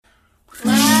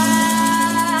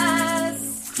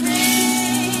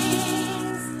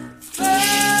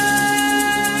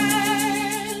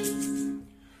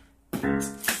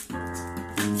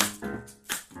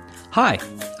Hi,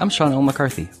 I'm Sean L.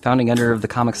 McCarthy, founding editor of The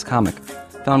Comics Comic,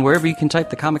 found wherever you can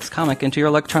type The Comics Comic into your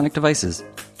electronic devices.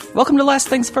 Welcome to Last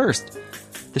Things First,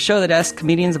 the show that asks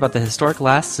comedians about the historic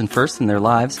lasts and firsts in their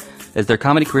lives as their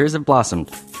comedy careers have blossomed,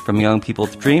 from young people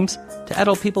with dreams to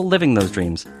adult people living those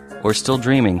dreams, or still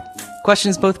dreaming.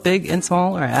 Questions both big and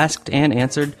small are asked and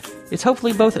answered. It's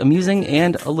hopefully both amusing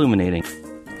and illuminating.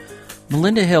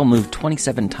 Melinda Hill moved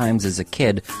 27 times as a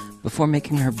kid before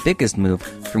making her biggest move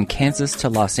from Kansas to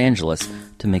Los Angeles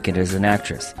to make it as an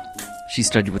actress. She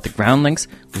studied with the Groundlings,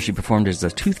 where she performed as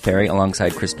a tooth fairy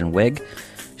alongside Kristin Wiig.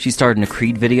 She starred in a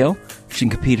Creed video. She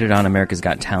competed on America's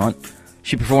Got Talent.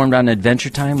 She performed on Adventure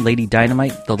Time, Lady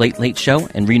Dynamite, The Late Late Show,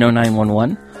 and Reno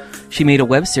 911. She made a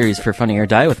web series for Funny or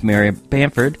Die with Maria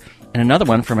Bamford, and another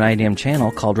one from an IDM channel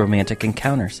called Romantic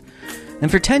Encounters. And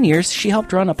for 10 years, she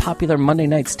helped run a popular Monday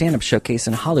night stand-up showcase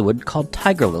in Hollywood called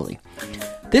Tiger Lily.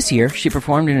 This year, she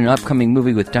performed in an upcoming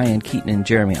movie with Diane, Keaton, and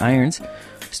Jeremy Irons,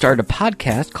 started a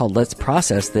podcast called Let's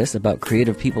Process This about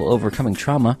creative people overcoming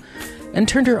trauma, and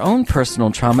turned her own personal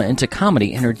trauma into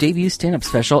comedy in her debut stand-up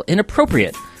special,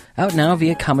 Inappropriate, out now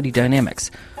via Comedy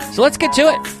Dynamics. So let's get to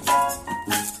it!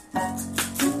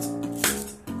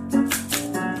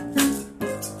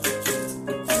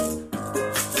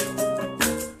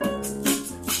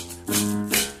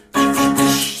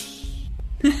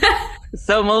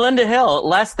 So, Melinda Hill,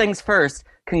 last things first,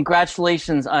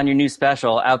 congratulations on your new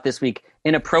special out this week,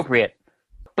 Inappropriate.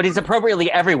 But he's appropriately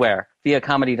everywhere via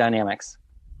Comedy Dynamics.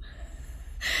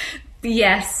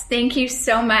 Yes, thank you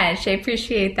so much. I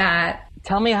appreciate that.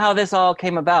 Tell me how this all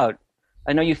came about.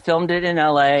 I know you filmed it in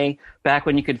LA, back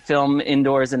when you could film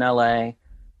indoors in LA,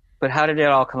 but how did it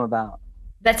all come about?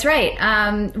 That's right.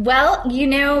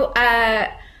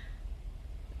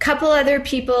 Couple other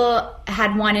people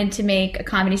had wanted to make a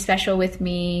comedy special with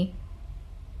me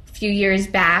a few years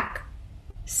back.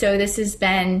 So this has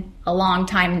been a long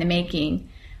time in the making.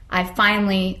 I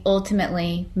finally,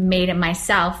 ultimately made it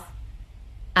myself.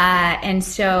 But I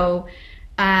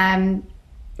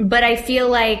feel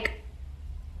like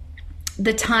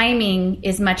the timing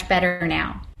is much better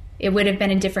now. It would have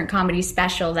been a different comedy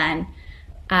special then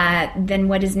than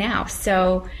what is now.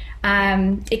 So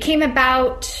it came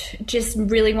about just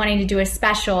really wanting to do a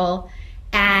special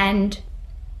and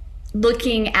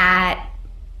looking at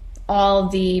all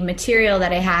the material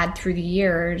that I had through the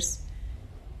years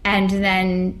and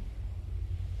then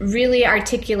really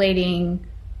articulating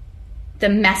the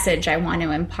message I want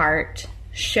to impart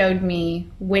showed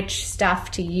me which stuff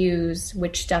to use,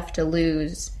 which stuff to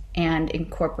lose, and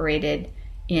incorporated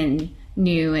in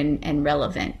new and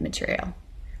relevant material.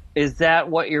 Is that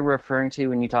what you're referring to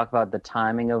when you talk about the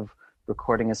timing of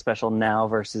recording a special now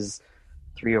versus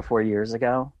 3 or 4 years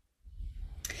ago?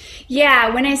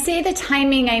 Yeah, when I say the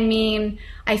timing, I mean,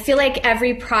 I feel like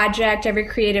every project, every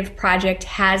creative project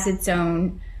has its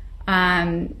own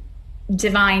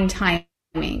divine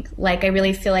timing. Like, I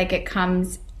really feel like it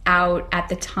comes out at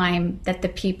the time that the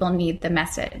people need the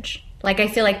message. Like, I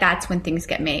feel like that's when things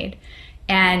get made.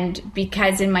 And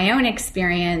because in my own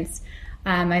experience,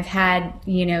 I've had,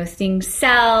 things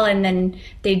sell and then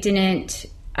they didn't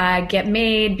get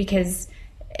made because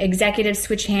executives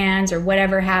switch hands or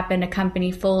whatever happened, a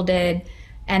company folded,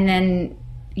 and then,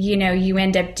 you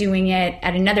end up doing it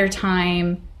at another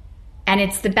time and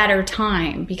it's the better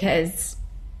time because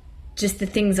just the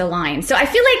things align. So I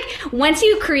feel like once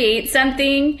you create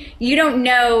something, you don't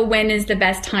know when is the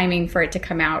best timing for it to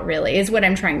come out, really, is what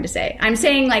I'm trying to say. I'm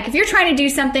saying, like, if you're trying to do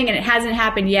something and it hasn't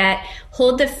happened yet,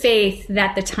 hold the faith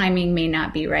that the timing may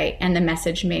not be right and the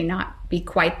message may not be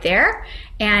quite there.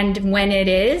 And when it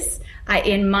is,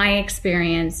 in my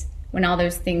experience, when all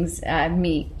those things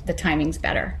meet, the timing's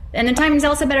better. And the timing's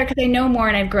also better because I know more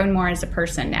and I've grown more as a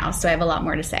person now, so I have a lot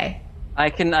more to say. I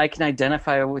can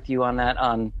identify with you on that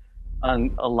on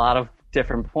a lot of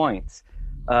different points.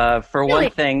 For one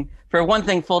thing,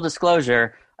 full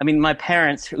disclosure, I mean, my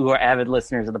parents, who are avid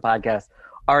listeners of the podcast,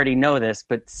 already know this,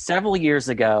 but several years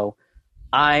ago,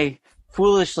 I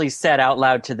foolishly said out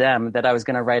loud to them that I was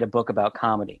going to write a book about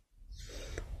comedy.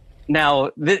 Now,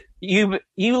 you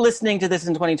listening to this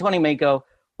in 2020 may go,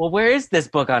 well, where is this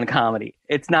book on comedy?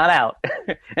 It's not out.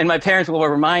 And my parents will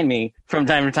remind me from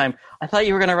time to time, I thought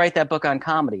you were going to write that book on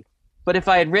comedy. But if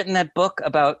I had written that book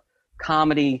about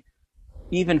comedy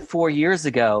even 4 years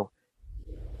ago,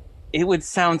 it would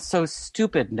sound so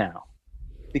stupid now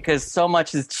because so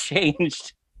much has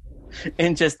changed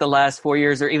in just the last 4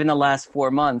 years or even the last 4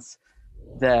 months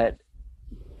that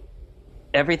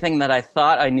everything that I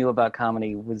thought I knew about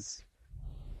comedy was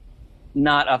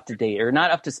not up to date or not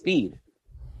up to speed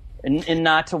and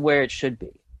not to where it should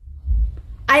be.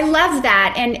 I love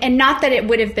that. And not that it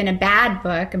would have been a bad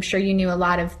book. I'm sure you knew a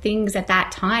lot of things at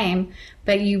that time,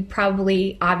 but you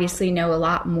probably obviously know a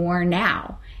lot more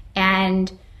now. And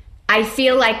I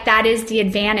feel like that is the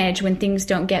advantage when things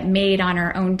don't get made on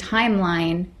our own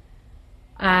timeline.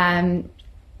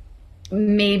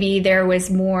 Maybe there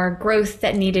was more growth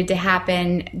that needed to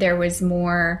happen. There was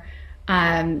more,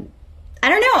 I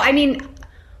don't know. I mean,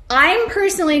 I'm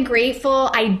personally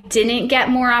grateful I didn't get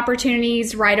more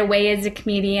opportunities right away as a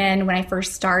comedian when I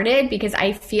first started, because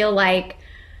I feel like,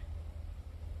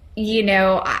 you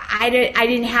know, I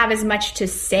didn't have as much to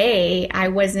say. I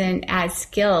wasn't as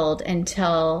skilled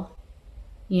until,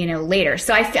 you know, later.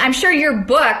 So I'm sure your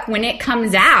book, when it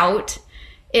comes out,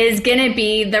 is going to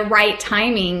be the right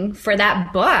timing for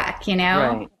that book, you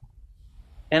know?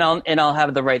 Right. And I'll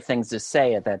have the right things to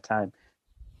say at that time.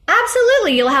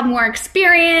 Absolutely. You'll have more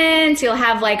experience. You'll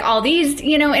have like all these,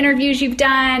 you know, interviews you've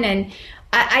done. And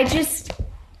I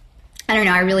don't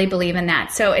know. I really believe in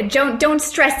that. So don't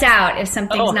stress out if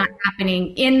something's not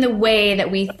happening in the way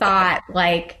that we thought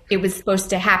like it was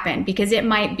supposed to happen, because it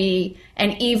might be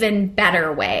an even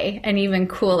better way, an even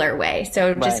cooler way.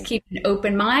 So just keep an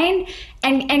open mind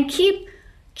and keep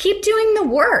doing the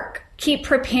work. Keep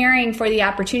preparing for the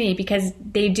opportunity, because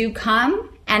they do come.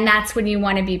 And that's when you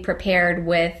want to be prepared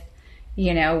with,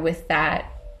 you know, with that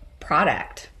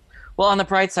product. Well, on the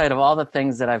bright side of all the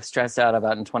things that I've stressed out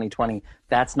about in 2020,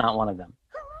 that's not one of them.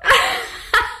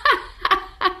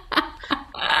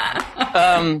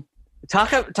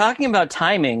 Talking about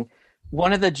timing,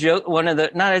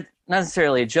 not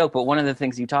necessarily a joke, but one of the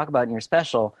things you talk about in your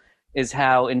special is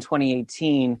how in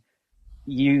 2018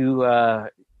 you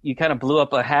kind of blew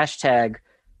up a hashtag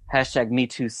Me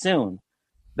Too Soon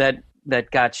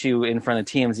that got you in front of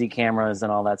TMZ cameras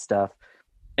and all that stuff.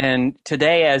 And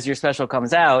today, as your special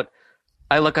comes out,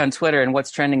 I look on Twitter and what's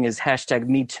trending is hashtag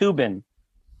MeTubin.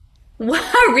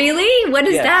 Wow, really? What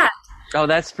is that? Oh,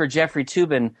 that's for Jeffrey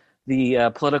Toobin,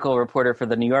 the political reporter for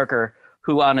The New Yorker,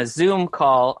 who on a Zoom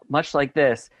call, much like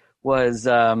this, was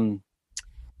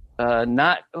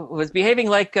behaving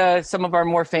like some of our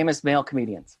more famous male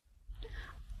comedians.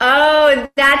 Oh,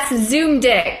 that's Zoom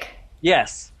Dick.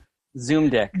 Yes. Zoom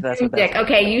Dick. That's Zoom what that's Dick.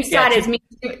 Okay, you saw it as Me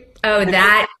Too. Oh,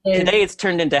 that is... Today it's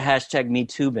turned into hashtag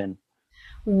MeTubin.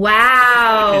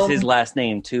 Wow. Which is his last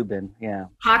name, Toobin. Yeah.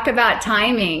 Talk about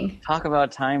timing.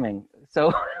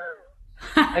 So,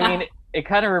 I mean, it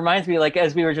kind of reminds me, like,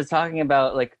 as we were just talking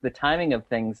about, like, the timing of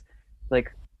things,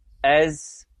 like,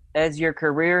 as your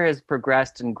career has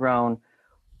progressed and grown,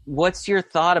 what's your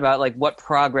thought about, like, what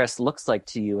progress looks like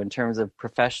to you in terms of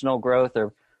professional growth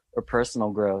or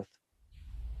personal growth?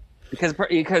 Because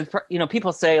you know,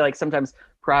 people say, like, sometimes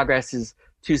progress is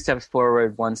 2 steps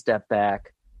forward, 1 step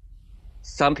back.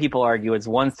 Some people argue it's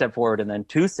 1 step forward and then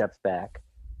 2 steps back.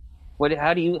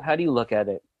 How do you look at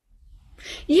it?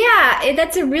 Yeah,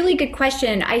 that's a really good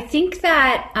question. I think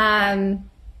that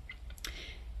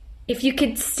if you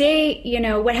could stay, you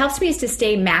know, what helps me is to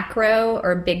stay macro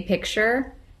or big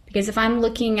picture. Because if I'm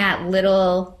looking at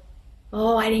little,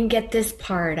 oh, I didn't get this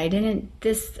part, I didn't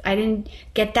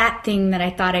get that thing that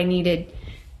I thought I needed.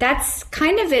 That's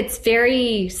kind of its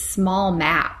very small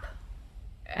map,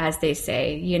 as they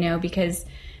say, you know, because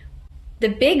the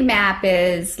big map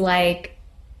is like,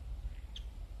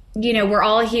 you know, we're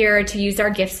all here to use our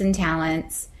gifts and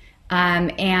talents.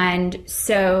 And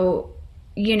so,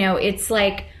 you know, it's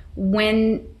like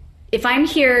if I'm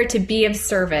here to be of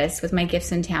service with my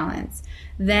gifts and talents,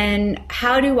 then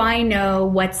how do I know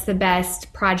what's the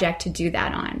best project to do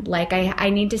that on? Like, I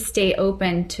need to stay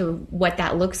open to what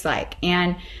that looks like.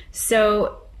 And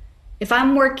so if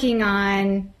I'm working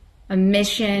on a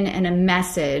mission and a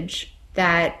message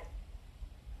that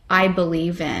I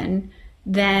believe in,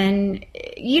 then,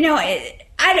 you know, I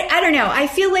don't know. I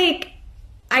feel like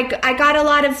I got a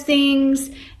lot of things,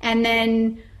 and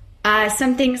then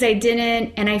some things I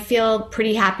didn't, and I feel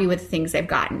pretty happy with the things I've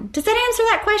gotten. Does that answer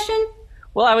that question?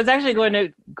 Well, I was actually going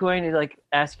to like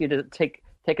ask you to take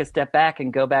a step back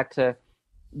and go back to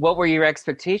what were your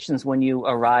expectations when you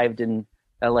arrived in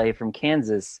LA from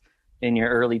Kansas in your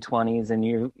early 20s, and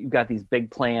you got these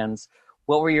big plans.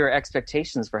 What were your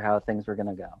expectations for how things were going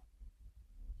to go?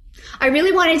 I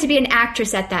really wanted to be an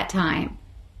actress at that time.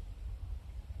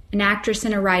 An actress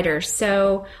and a writer.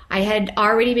 So I had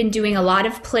already been doing a lot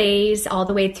of plays all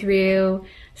the way through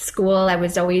school. I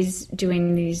was always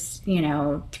doing these, you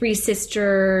know, Three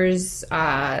Sisters,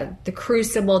 The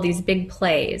Crucible, these big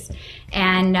plays.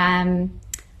 And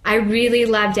I really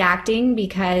loved acting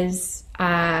because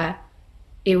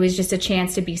it was just a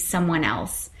chance to be someone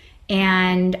else.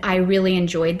 And I really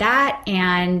enjoyed that.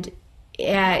 And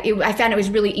I found it was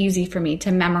really easy for me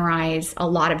to memorize a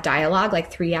lot of dialogue,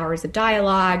 like 3 hours of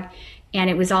dialogue. And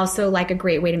it was also like a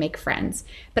great way to make friends.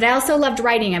 But I also loved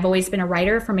writing. I've always been a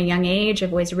writer from a young age.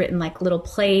 I've always written like little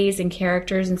plays and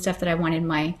characters and stuff that I wanted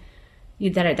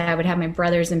that I would have my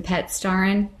brothers and pets star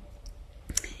in.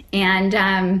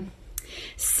 And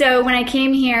so when I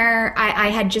came here, I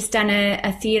had just done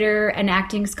a theater and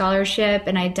acting scholarship,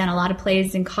 and I'd done a lot of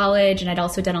plays in college, and I'd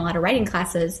also done a lot of writing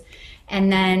classes.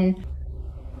 And then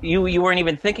you weren't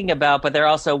even thinking about, but there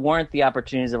also weren't the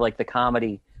opportunities of like the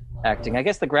comedy acting. I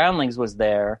guess the Groundlings was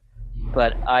there,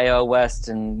 but IO West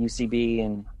and UCB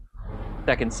and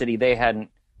Second City, they hadn't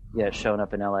yet shown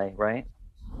up in LA, right?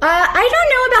 I don't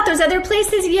know about those other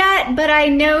places yet, but I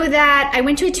know that I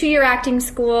went to a 2-year acting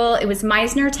school. It was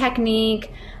Meisner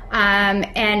Technique,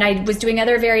 and I was doing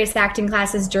other various acting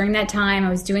classes during that time.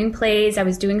 I was doing plays, I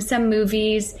was doing some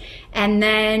movies, and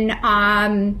then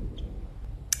I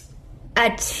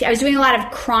was doing a lot of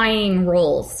crying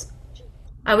roles.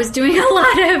 I was doing a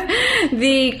lot of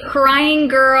the crying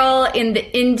girl in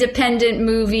the independent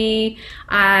movie.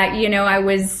 I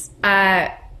was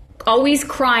always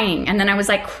crying. And then I was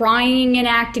like crying in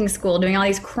acting school, doing all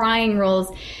these crying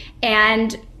roles.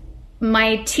 And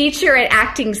my teacher at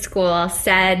acting school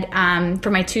said,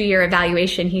 for my 2-year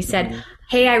evaluation, he said,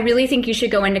 "Hey, I really think you should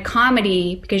go into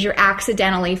comedy because you're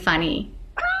accidentally funny.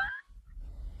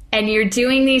 And you're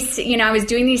doing these, I was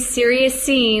doing these serious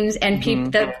scenes and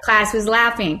the class was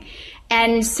laughing."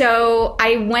 And so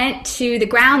I went to the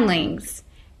Groundlings,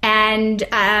 and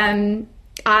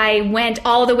I went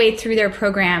all the way through their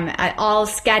program, all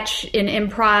sketch and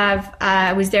improv.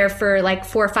 I was there for like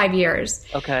 4 or 5 years.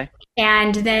 Okay.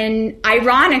 And then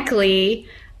ironically,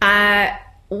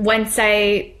 once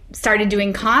I started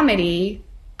doing comedy,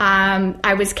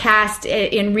 I was cast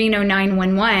in Reno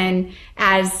 911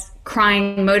 as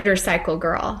crying motorcycle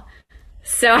girl.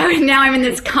 So now I'm in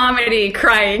this comedy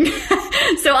crying.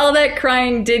 So all that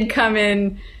crying did come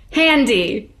in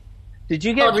handy. Did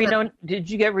you get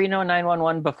Reno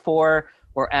 911 before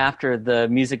or after the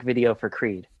music video for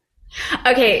Creed?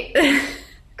 Okay.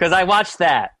 Because I watched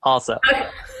that also.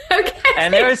 Okay.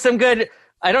 And there was some good,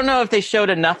 I don't know if they showed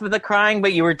enough of the crying,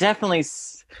 but you were definitely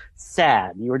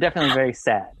sad. You were definitely very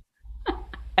sad.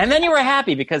 And then you were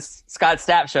happy because Scott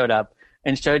Stapp showed up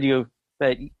and showed you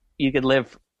that you could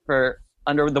live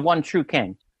under the one true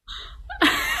king.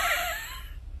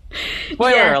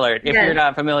 Spoiler alert, if you're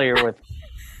not familiar with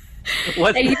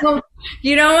what you don't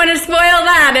want to spoil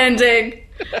that ending.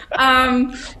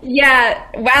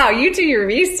 Wow, you do your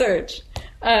research,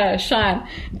 Sean.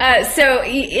 So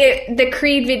the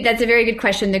Creed, that's a very good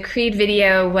question. The Creed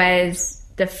video was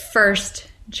the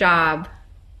first job.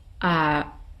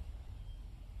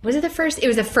 Was it the first? It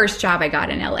was the first job I got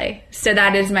in LA. So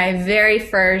that is my very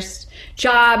first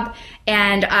job.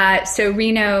 And so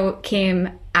Reno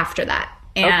came after that.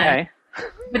 And, okay.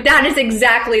 But that is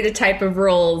exactly the type of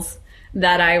roles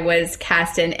that I was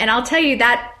cast in. And I'll tell you,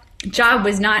 that job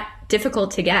was not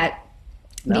difficult to get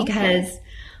because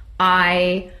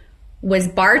I was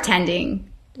bartending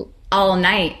all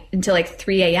night until like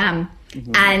 3 a.m.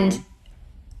 Mm-hmm. And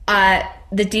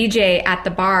the DJ at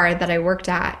the bar that I worked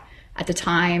at the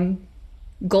time,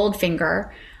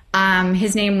 Goldfinger,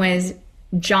 his name was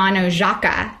John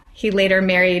Ojaka. He later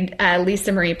married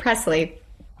Lisa Marie Presley.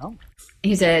 Oh.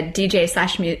 He's a DJ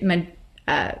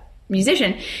 /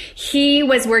 musician. He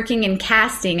was working in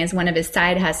casting as one of his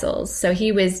side hustles. So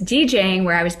he was DJing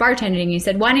where I was bartending. He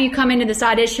said, "Why don't you come into this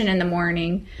audition in the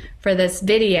morning for this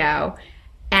video?"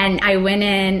 And I went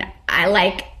in, I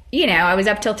was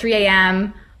up till 3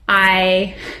 a.m.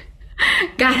 I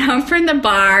got home from the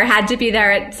bar, had to be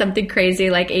there at something crazy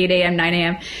like 8 a.m., 9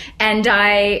 a.m. And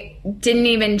I didn't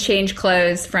even change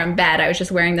clothes from bed. I was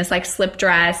just wearing this like slip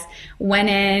dress, went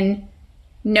in,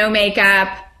 no makeup.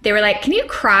 They were like, "Can you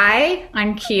cry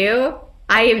on cue?"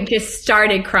 I just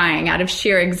started crying out of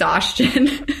sheer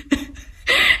exhaustion.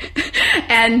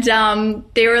 And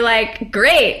they were like,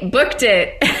 "Great, booked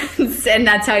it." And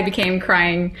that's how I became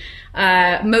crying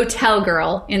motel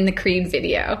girl in the Creed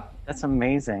video. That's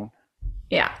amazing.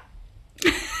 Yeah.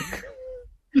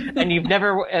 And you've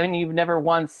never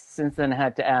once since then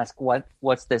had to ask,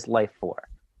 what's this life for?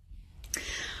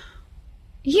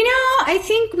 I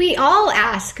think we all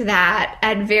ask that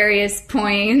at various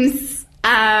points.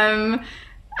 I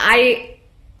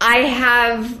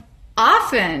have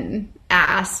often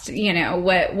asked,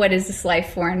 what is this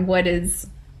life for and what is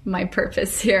my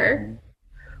purpose here?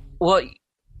 Well,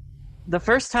 the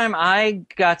first time I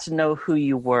got to know who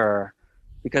you were,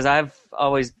 because I've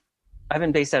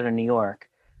been based out of New York,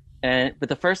 but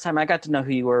the first time I got to know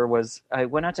who you were was I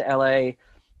went out to LA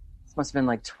This must have been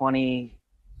like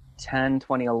 2010,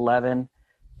 2011.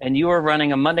 And you were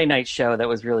running a Monday night show that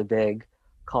was really big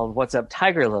called What's Up,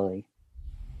 Tiger Lily?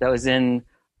 That was in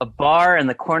a bar in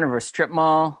the corner of a strip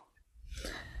mall.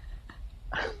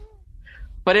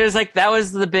 But it was like, that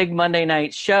was the big Monday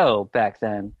night show back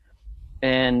then.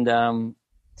 And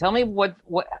tell me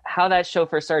how that show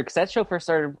first started, because that show first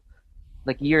started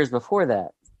like years before that,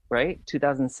 right?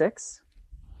 2006?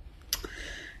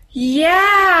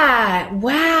 Yeah.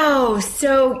 Wow.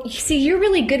 So, see, you're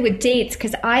really good with dates,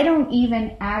 because I don't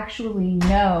even actually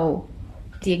know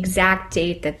the exact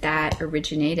date that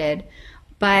originated.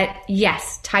 But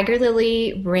yes, Tiger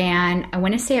Lily ran, I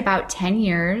want to say about 10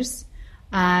 years.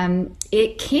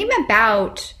 It came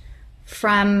about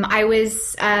from, I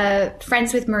was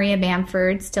friends with Maria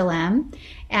Bamford, still am,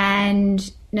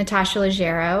 and Natasha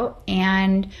Leggero.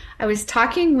 And I was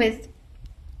talking with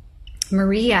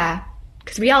Maria,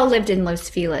 because we all lived in Los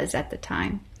Feliz at the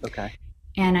time. Okay.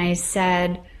 And I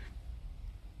said,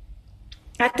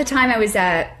 at the time I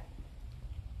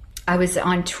was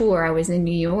on tour. I was in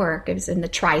New York. I was in the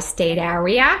tri-state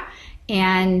area.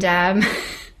 And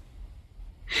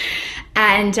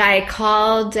and I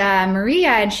called Maria,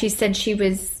 and she said she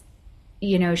was,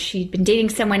 she'd been dating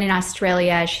someone in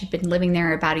Australia. She'd been living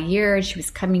there about a year. She was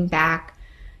coming back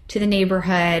to the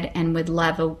neighborhood and would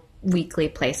love a weekly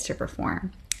place to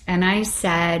perform. And I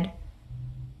said,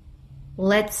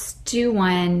 let's do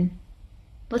one.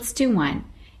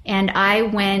 And I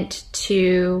went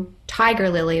to Tiger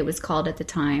Lily, it was called at the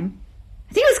time.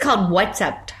 I think it was called What's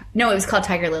Up? No, it was called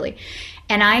Tiger Lily.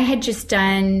 And I had just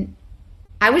done,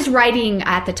 I was writing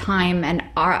at the time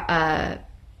a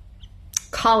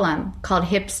column called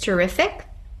Hipsterific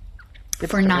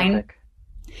for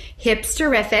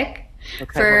Hipsterific.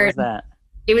 Okay, what was that?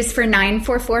 It was for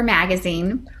 944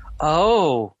 magazine.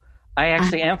 Oh, I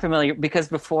actually am familiar, because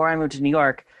before I moved to New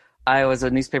York, I was a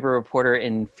newspaper reporter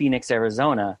in Phoenix,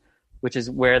 Arizona, which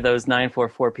is where those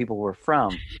 944 people were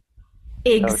from.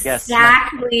 Exactly. So,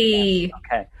 yes.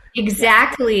 Okay.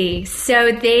 Exactly.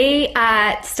 So they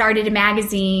started a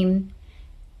magazine,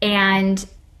 and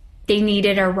they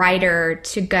needed a writer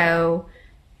to go.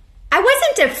 I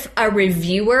wasn't a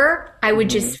reviewer. I would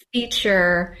just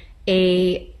feature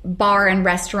a bar and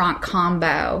restaurant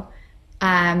combo.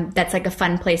 That's like a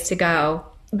fun place to go,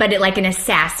 but like in a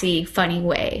sassy, funny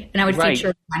way. And I would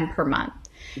feature one per month.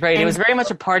 Right. And it was very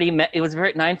much a party.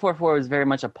 944 was very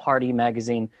much a party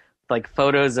magazine, like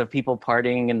photos of people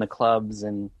partying in the clubs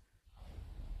and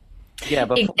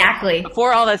exactly.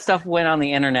 Before all that stuff went on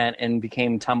the internet and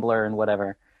became Tumblr and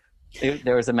whatever,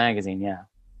 there was a magazine. Yeah.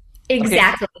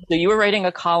 Exactly. Okay, so you were writing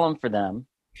a column for them.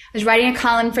 I was writing a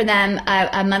column for them,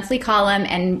 a monthly column,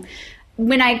 and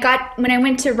when I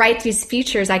went to write these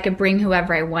features, I could bring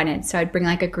whoever I wanted. So I'd bring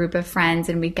like a group of friends,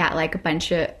 and we'd get like a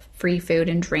bunch of free food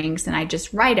and drinks, and I'd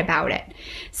just write about it.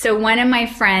 So one of my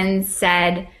friends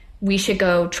said, we should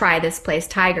go try this place,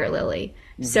 Tiger Lily.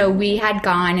 Mm-hmm. So we had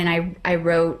gone, and I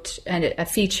wrote a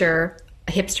feature,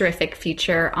 a hipsterific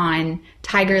feature on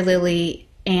Tiger Lily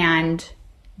and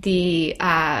the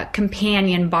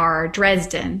companion bar,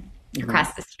 Dresden,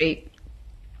 across the street.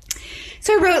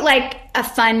 So I wrote like a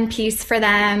fun piece for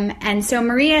them. And so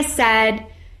Maria said,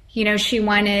 she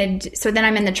wanted, so then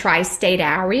I'm in the tri-state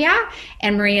area,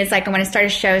 and Maria's like, I want to start a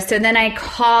show. So then I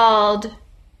called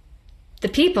the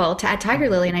people at Tiger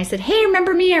Lily, and I said, hey,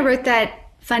 remember me? I wrote that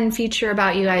fun feature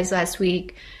about you guys last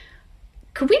week.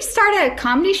 Could we start a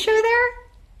comedy show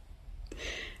there?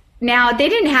 Now, they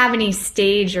didn't have any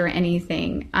stage or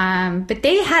anything, but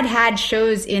they had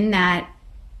shows in that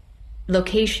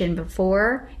location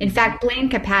before. In fact, Blaine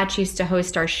Capatch used to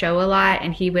host our show a lot,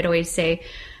 and he would always say,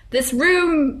 this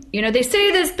room, they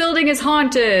say this building is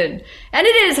haunted, and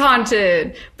it is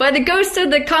haunted by the ghosts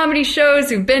of the comedy shows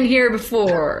who've been here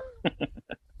before.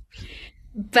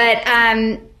 But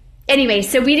anyway,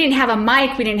 so we didn't have a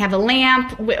mic, we didn't have a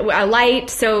lamp, a light,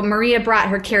 so Maria brought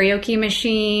her karaoke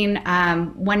machine.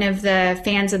 One of the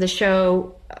fans of the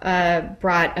show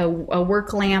brought a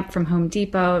work lamp from Home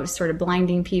Depot, sort of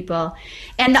blinding people.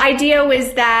 And the idea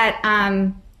was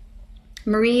that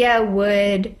Maria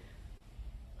would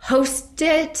host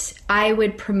it, I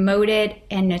would promote it,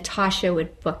 and Natasha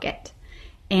would book it.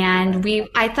 And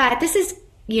I thought, this is,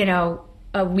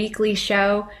 a weekly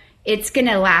show. It's going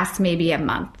to last maybe a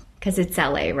month because it's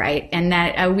LA, right? And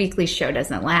that a weekly show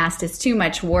doesn't last. It's too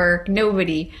much work.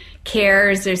 Nobody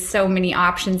cares. There's so many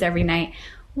options every night.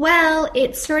 Well,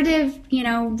 it sort of,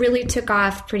 really took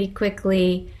off pretty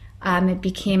quickly. It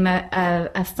became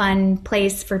a fun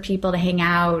place for people to hang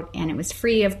out, and it was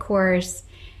free, of course.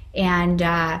 And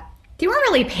they weren't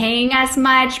really paying us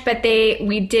much, but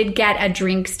we did get a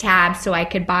drinks tab so I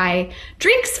could buy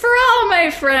drinks for all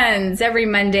my friends every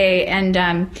Monday.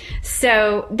 And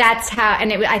so that's how,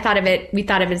 and we thought of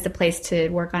it as the place to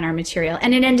work on our material.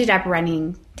 And it ended up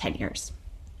running 10 years.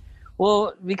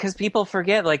 Well, because people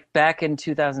forget, like back in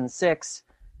 2006,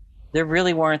 there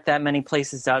really weren't that many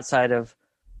places outside of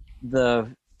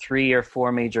the 3 or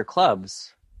 4 major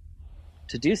clubs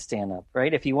to do stand-up,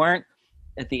 right? If you weren't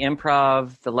at the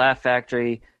Improv, the Laugh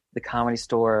Factory, the Comedy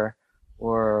Store,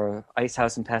 or Ice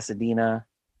House in Pasadena,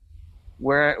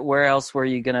 where else were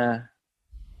you gonna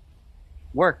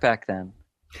work back then?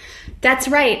 That's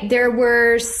right. There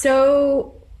were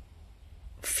so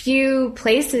few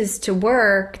places to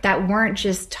work that weren't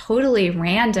just totally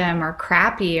random or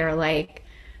crappy or like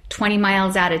 20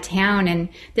 miles out of town. And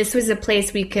this was a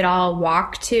place we could all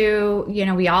walk to. You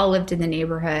know, we all lived in the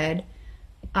neighborhood.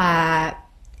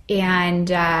 And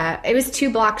it was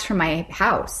 2 blocks from my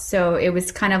house. So it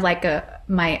was kind of like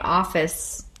my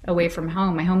office away from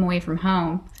home, my home away from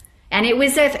home. And it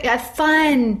was a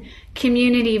fun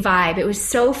community vibe. It was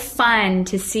so fun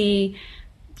to see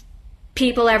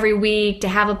people every week, to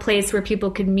have a place where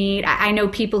people could meet. I know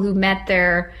people who met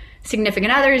their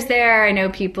significant others there. I know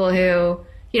people who,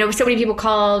 you know, so many people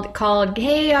called,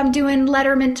 hey, I'm doing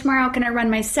Letterman tomorrow. Can I run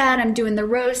my set? I'm doing the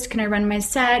roast. Can I run my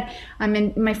set?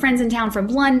 My friend's in town from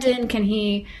London. Can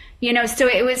he, you know, so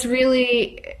it was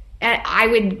really, I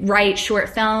would write short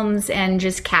films and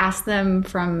just cast them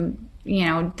from, you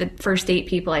know, the first 8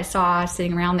 people I saw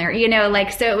sitting around there, you know,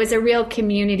 like, so it was a real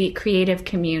community, creative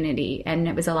community, and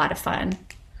it was a lot of fun.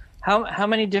 How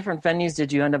many different venues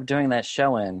did you end up doing that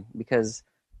show in? Because,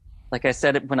 like I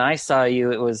said, when I saw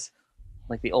you, it was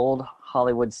like the old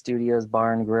Hollywood Studios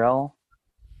Bar and Grill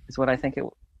is where I think it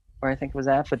was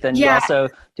at. But then you also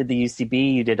did the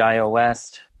UCB, you did IO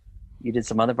West, you did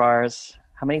some other bars.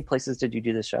 How many places did you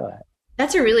do the show at?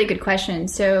 That's a really good question.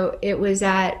 So it was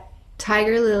at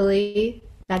Tiger Lily.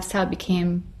 That's how it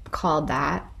became called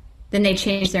that. Then they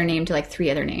changed their name to like 3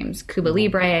 other names, Cuba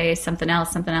Libre, something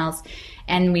else.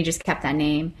 And we just kept that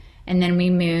name. And then we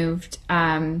moved.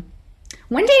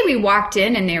 One day we walked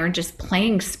in and they were just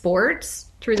playing sports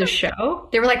through the show.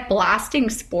 They were like blasting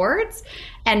sports.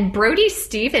 And Brody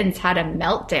Stevens had a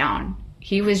meltdown.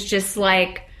 He was just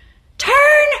like, turn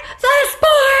the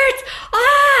sports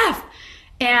off!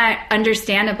 And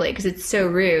understandably, because it's so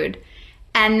rude.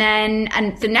 And then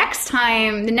the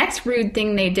next rude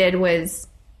thing they did was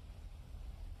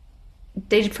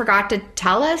they forgot to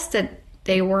tell us that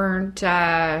they weren't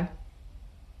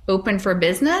open for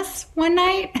business one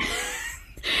night.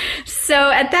 So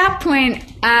at that point,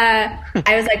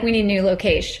 I was like, we need a new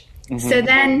location. Mm-hmm. So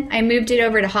then I moved it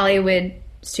over to Hollywood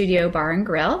Studio Bar and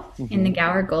Grill in the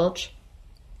Gower Gulch.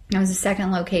 That was the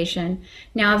second location.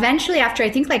 Now, eventually, after I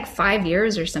think like 5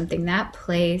 years or something, that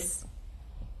place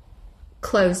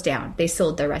closed down. They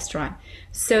sold their restaurant.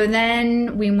 So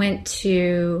then we went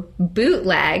to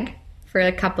Bootleg for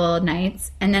a couple of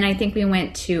nights. And then I think we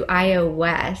went to IO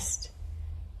West.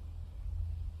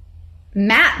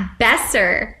 Matt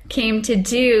Besser came to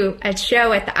do a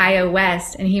show at the IO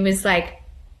West, and he was like,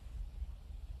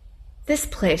 this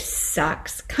place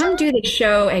sucks. Come do the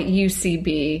show at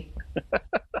UCB.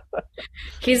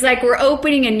 He's like, we're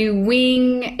opening a new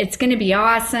wing. It's going to be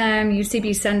awesome.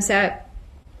 UCB Sunset.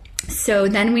 So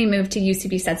then we moved to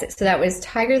UCB Sunset. So that was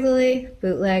Tiger Lily,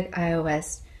 Bootleg, IO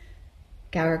West,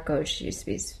 Gower Gulch,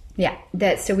 UCB's. Yeah.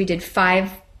 So we did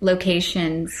 5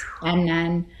 locations, and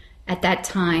then at that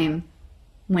time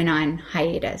went on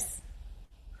hiatus.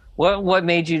 What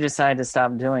made you decide to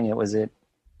stop doing it? Was it?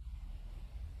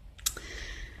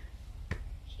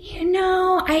 You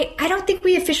know, I don't think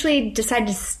we officially decided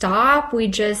to stop. We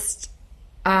just,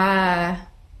 like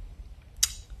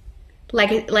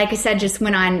I said, just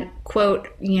went on, quote,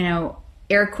 you know,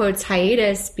 air quotes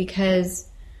hiatus because,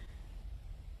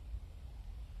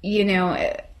 you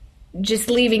know, just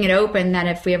leaving it open that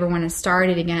if we ever want to start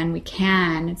it again, we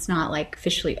can. It's not like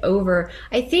officially over.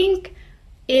 I think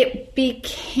it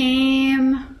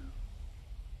became,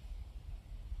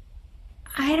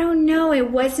 I don't know,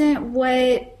 it wasn't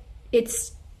what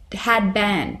it's had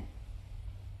been.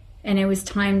 And it was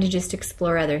time to just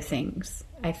explore other things,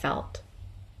 I felt.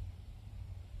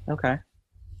 Okay.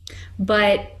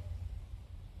 But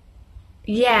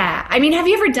yeah, I mean, have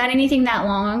you ever done anything that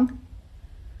long?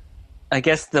 I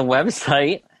guess the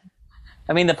website.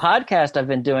 I mean, the podcast I've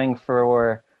been doing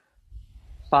for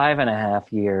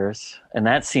 5.5 years, and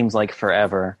that seems like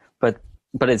forever. But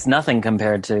it's nothing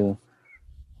compared to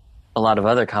a lot of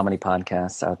other comedy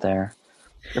podcasts out there.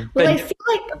 Well, I feel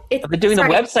like I've been doing the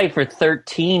website for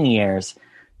 13 years,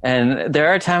 and there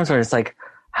are times where it's like,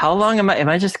 how long am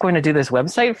I just going to do this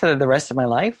website for the rest of my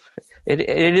life? It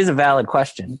is a valid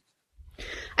question.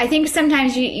 I think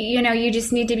sometimes you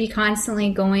just need to be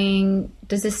constantly going,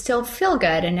 does this still feel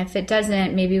good? And if it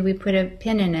doesn't, maybe we put a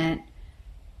pin in it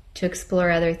to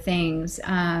explore other things.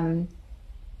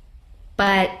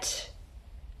 But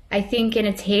I think in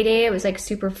its heyday, it was like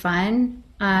super fun.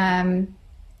 I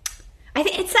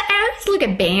always look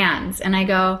at bands and I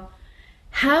go,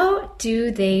 how do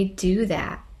they do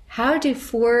that? How do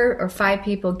 4 or 5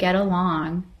 people get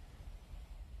along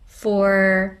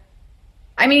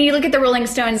you look at the Rolling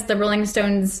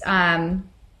Stones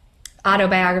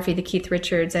autobiography, the Keith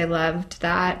Richards, I loved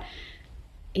that.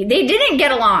 They didn't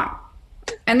get along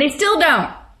and they still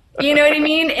don't, you know what I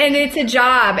mean? And it's a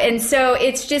job. And so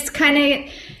it's just kind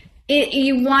of,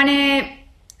 you want to,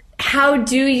 how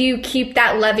do you keep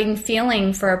that loving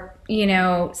feeling for,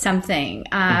 something?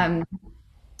 And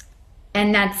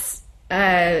that's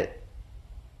a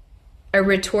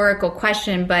rhetorical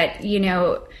question, but,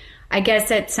 I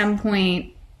guess at some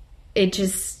point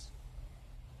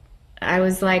I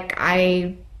was like,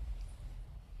 I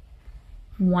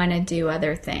want to do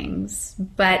other things,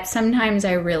 but sometimes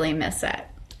I really miss it.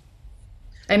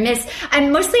 I miss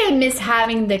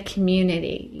having the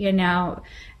community,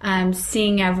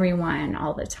 seeing everyone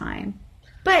all the time.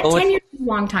 But 10 years is a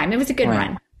long time. It was a good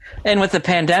run. And with the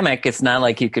pandemic, it's not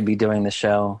like you could be doing the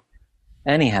show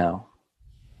anyhow.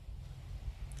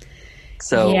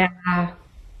 So yeah.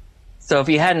 So if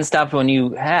you hadn't stopped when you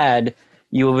had,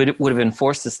 you would have been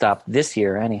forced to stop this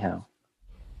year anyhow.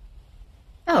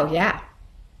 Oh yeah.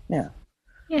 Yeah.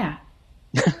 Yeah.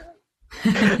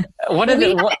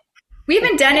 We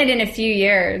haven't done it in a few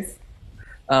years.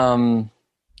 Well,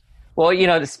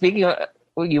 speaking of,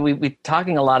 we're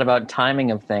talking a lot about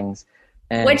timing of things.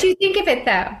 And what did you think of it,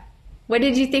 though? What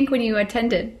did you think when you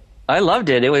attended? I loved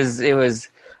it. It was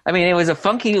a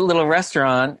funky little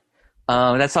restaurant.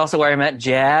 That's also where I met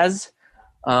Jazz.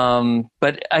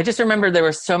 But I just remember there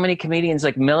were so many comedians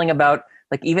like milling about,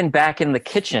 like even back in the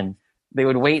kitchen. They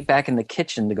would wait back in the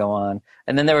kitchen to go on.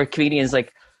 And then there were comedians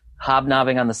like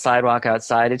hobnobbing on the sidewalk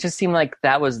outside. It just seemed like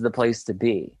that was the place to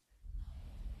be.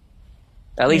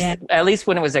 At least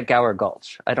when it was at Gower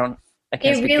Gulch. I can't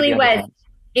It really was.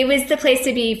 It was the place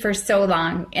to be for so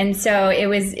long. And so it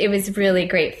was really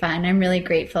great fun. I'm really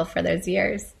grateful for those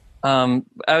years. I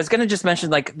was going to just mention,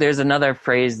 like, there's another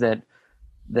phrase that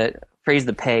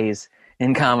pays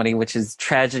in comedy, which is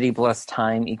tragedy plus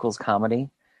time equals comedy.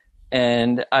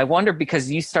 And I wonder, because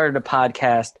you started a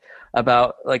podcast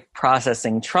about like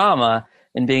processing trauma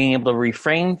and being able to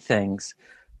reframe things.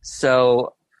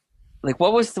 So like,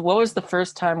 what was the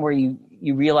first time where you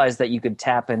realized that you could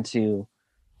tap into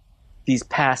these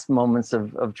past moments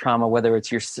of trauma, whether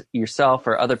it's yourself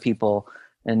or other people,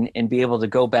 and be able to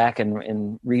go back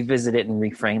and revisit it and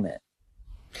reframe it?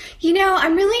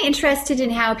 I'm really interested in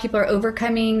how people are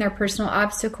overcoming their personal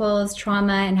obstacles,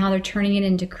 trauma, and how they're turning it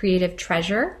into creative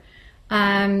treasure,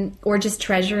 or just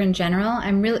treasure in general.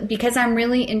 Because I'm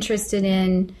really interested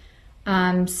in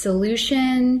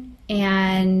solution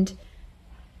and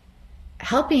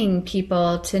helping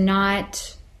people to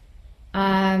not,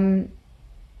 I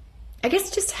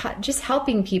guess just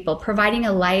helping people, providing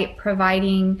a light,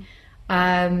 providing,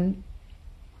 helping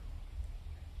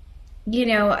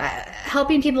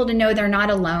people to know they're not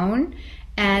alone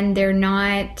and they're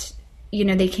not,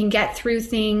 they can get through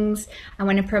things. I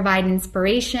want to provide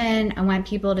inspiration. I want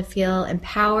people to feel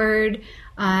empowered,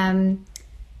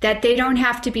 that they don't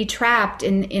have to be trapped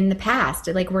in the past.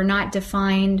 Like, we're not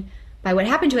defined by what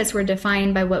happened to us. We're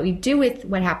defined by what we do with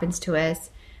what happens to us.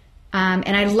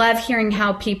 And I love hearing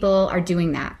how people are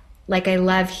doing that. Like, I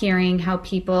love hearing how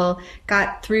people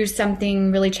got through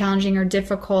something really challenging or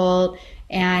difficult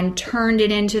and turned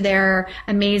it into their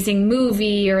amazing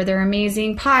movie or their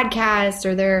amazing podcast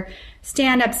or their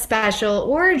stand-up special,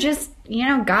 or just,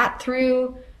 got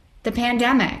through the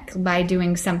pandemic by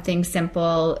doing something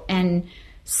simple. And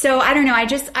so, I don't know,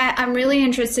 I'm really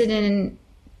interested in,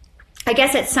 I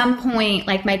guess at some point,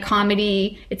 like, my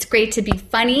comedy, it's great to be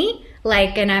funny,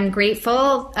 and I'm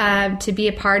grateful to be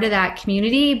a part of that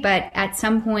community. But at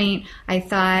some point, I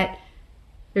thought,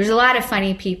 there's a lot of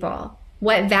funny people.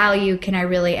 What value can I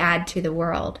really add to the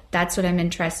world? That's what I'm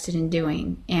interested in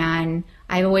doing. And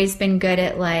I've always been good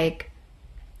at,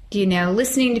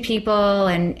 listening to people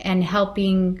and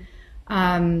helping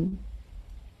them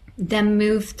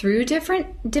move through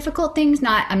difficult things.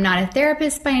 I'm not a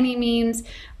therapist by any means,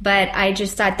 but I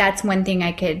just thought that's one thing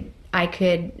I could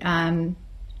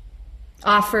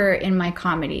offer in my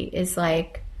comedy, is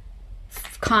like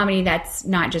comedy that's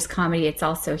not just comedy, it's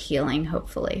also healing,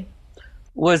 hopefully.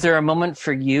 Was there a moment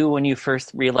for you when you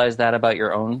first realized that about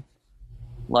your own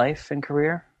life and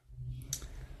career?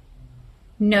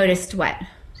 Noticed what?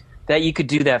 That you could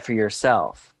do that for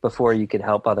yourself before you could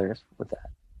help others with that.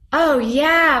 Oh,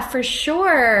 yeah, for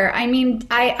sure. I mean,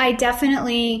 I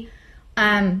definitely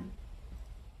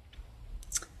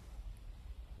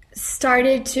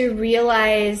started to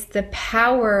realize the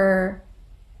power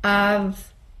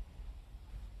of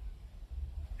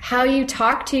how you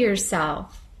talk to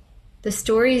yourself, the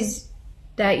stories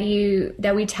that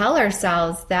we tell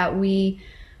ourselves, that we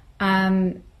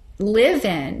live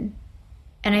in.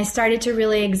 And I started to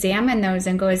really examine those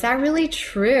and go, is that really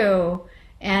true?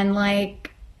 And like,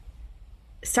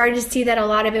 started to see that a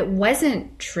lot of it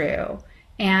wasn't true,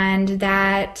 and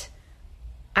that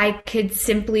I could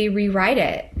simply rewrite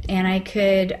it, and I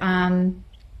could,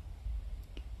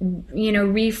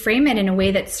 reframe it in a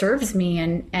way that serves me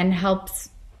and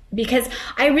helps. Because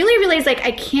I really realized, like,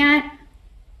 I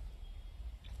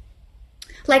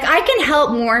can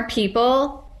help more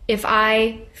people if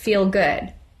I feel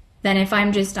good than if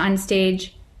I'm just on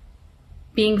stage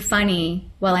being funny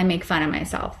while I make fun of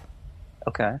myself.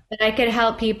 Okay. But I could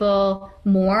help people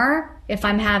more if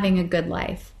I'm having a good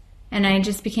life. And I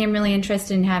just became really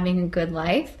interested in having a good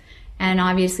life, and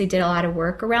obviously did a lot of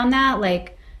work around that,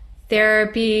 like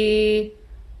therapy,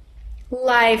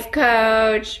 life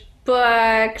coach,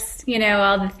 books,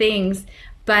 all the things.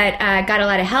 But got a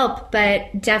lot of help.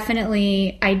 But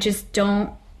definitely, I just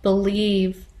don't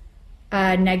believe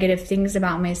negative things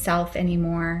about myself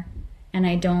anymore, and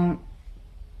I don't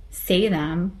say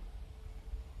them.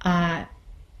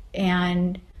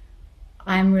 And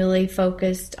I'm really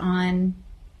focused on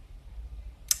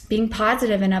being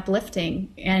positive and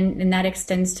uplifting, and that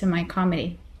extends to my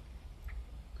comedy.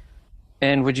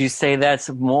 And would you say that's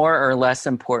more or less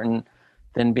important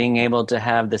than being able to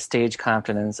have the stage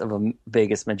confidence of a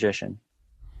Vegas magician?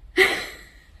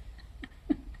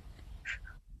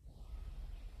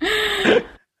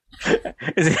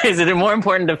 Is it more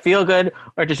important to feel good,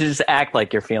 or to just act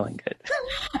like you're feeling good?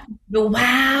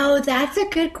 Wow, that's a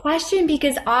good question,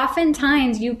 because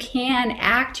oftentimes you can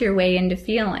act your way into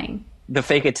feeling. The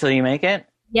fake it till you make it?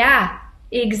 Yeah,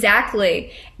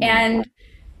 exactly. And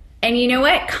you know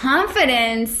what?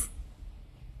 Confidence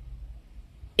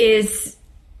is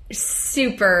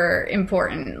super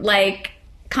important. Like,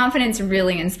 confidence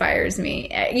really inspires me.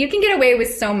 You can get away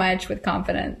with so much with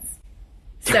confidence.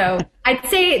 So I'd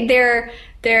say they're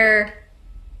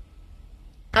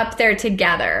up there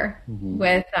together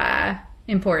with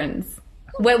importance.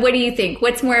 What do you think?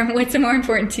 What's more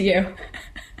important to you?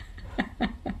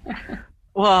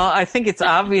 Well, I think it's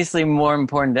obviously more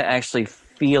important to actually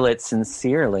feel it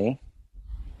sincerely.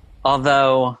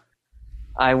 Although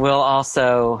I will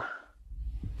also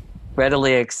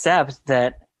readily accept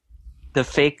that the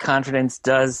fake confidence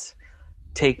does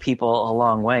take people a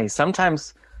long way.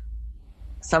 Sometimes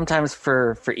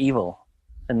for evil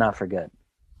and not for good.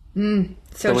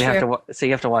 So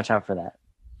you have to watch out for that.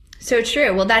 So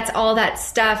true. Well, that's all that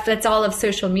stuff. That's all of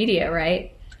social media,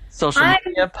 right? Social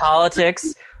media,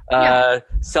 politics,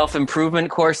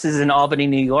 self-improvement courses in Albany,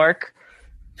 New York.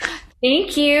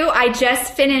 Thank you. I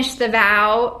just finished The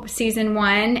Vow season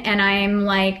 1, and I'm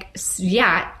like,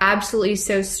 absolutely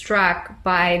so struck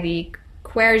by the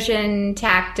coercion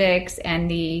tactics and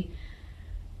the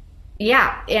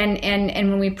and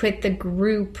when we put the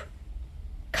group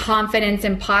confidence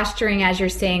and posturing, as you're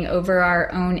saying, over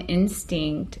our own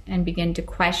instinct and begin to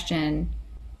question.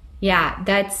 Yeah,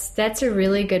 that's a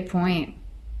really good point.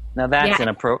 Now that's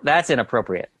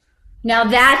inappropriate. Now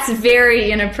that's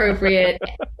very inappropriate.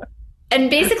 And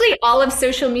basically all of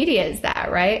social media is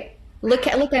that, right? Look,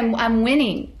 I'm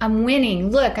winning.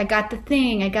 Look, I got the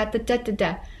thing. I got the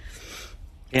da-da-da.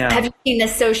 Yeah. Have you seen the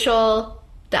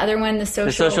other one, The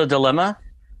Social Dilemma?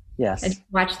 Yes. I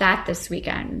watched that this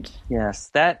weekend.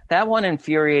 Yes. That one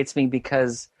infuriates me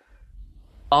because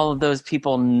all of those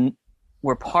people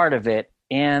were part of it,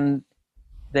 and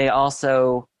they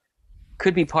also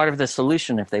could be part of the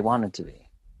solution if they wanted to be.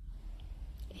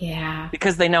 Yeah.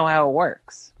 Because they know how it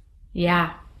works.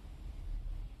 Yeah.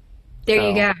 There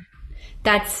you go.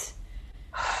 That's...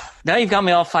 Now you've got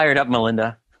me all fired up,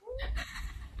 Melinda.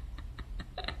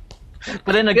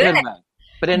 But in a good way.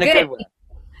 But in a good way.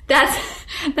 That's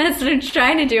what I'm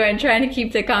trying to do. I'm trying to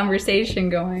keep the conversation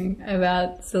going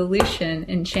about solution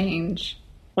and change.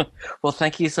 Well,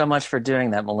 thank you so much for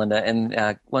doing that, Melinda.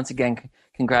 And once again,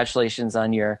 congratulations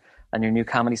on your new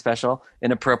comedy special,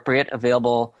 Inappropriate,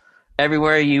 available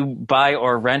everywhere you buy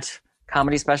or rent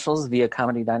comedy specials via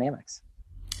Comedy Dynamics.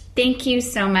 Thank you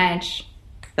so much.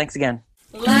 Thanks again.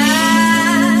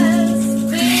 Last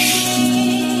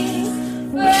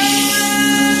thing first.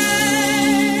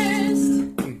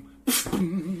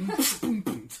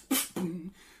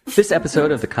 This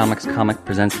episode of the Comics Comic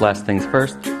Presents Last Things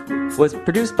First was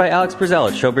produced by Alex Brazell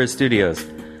at Showbiz Studios.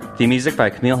 Theme music by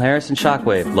Camille Harris and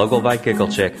Shockwave, logo by Giggle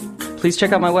Chick. Please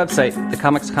check out my website,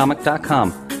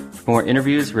 thecomicscomic.com, for more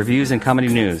interviews, reviews, and comedy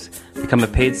news. Become a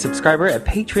paid subscriber at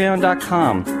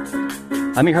patreon.com.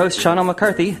 I'm your host, Sean L.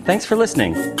 McCarthy. Thanks for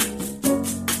listening.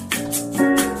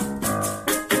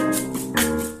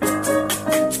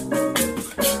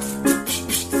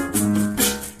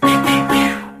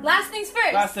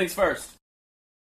 Last things first.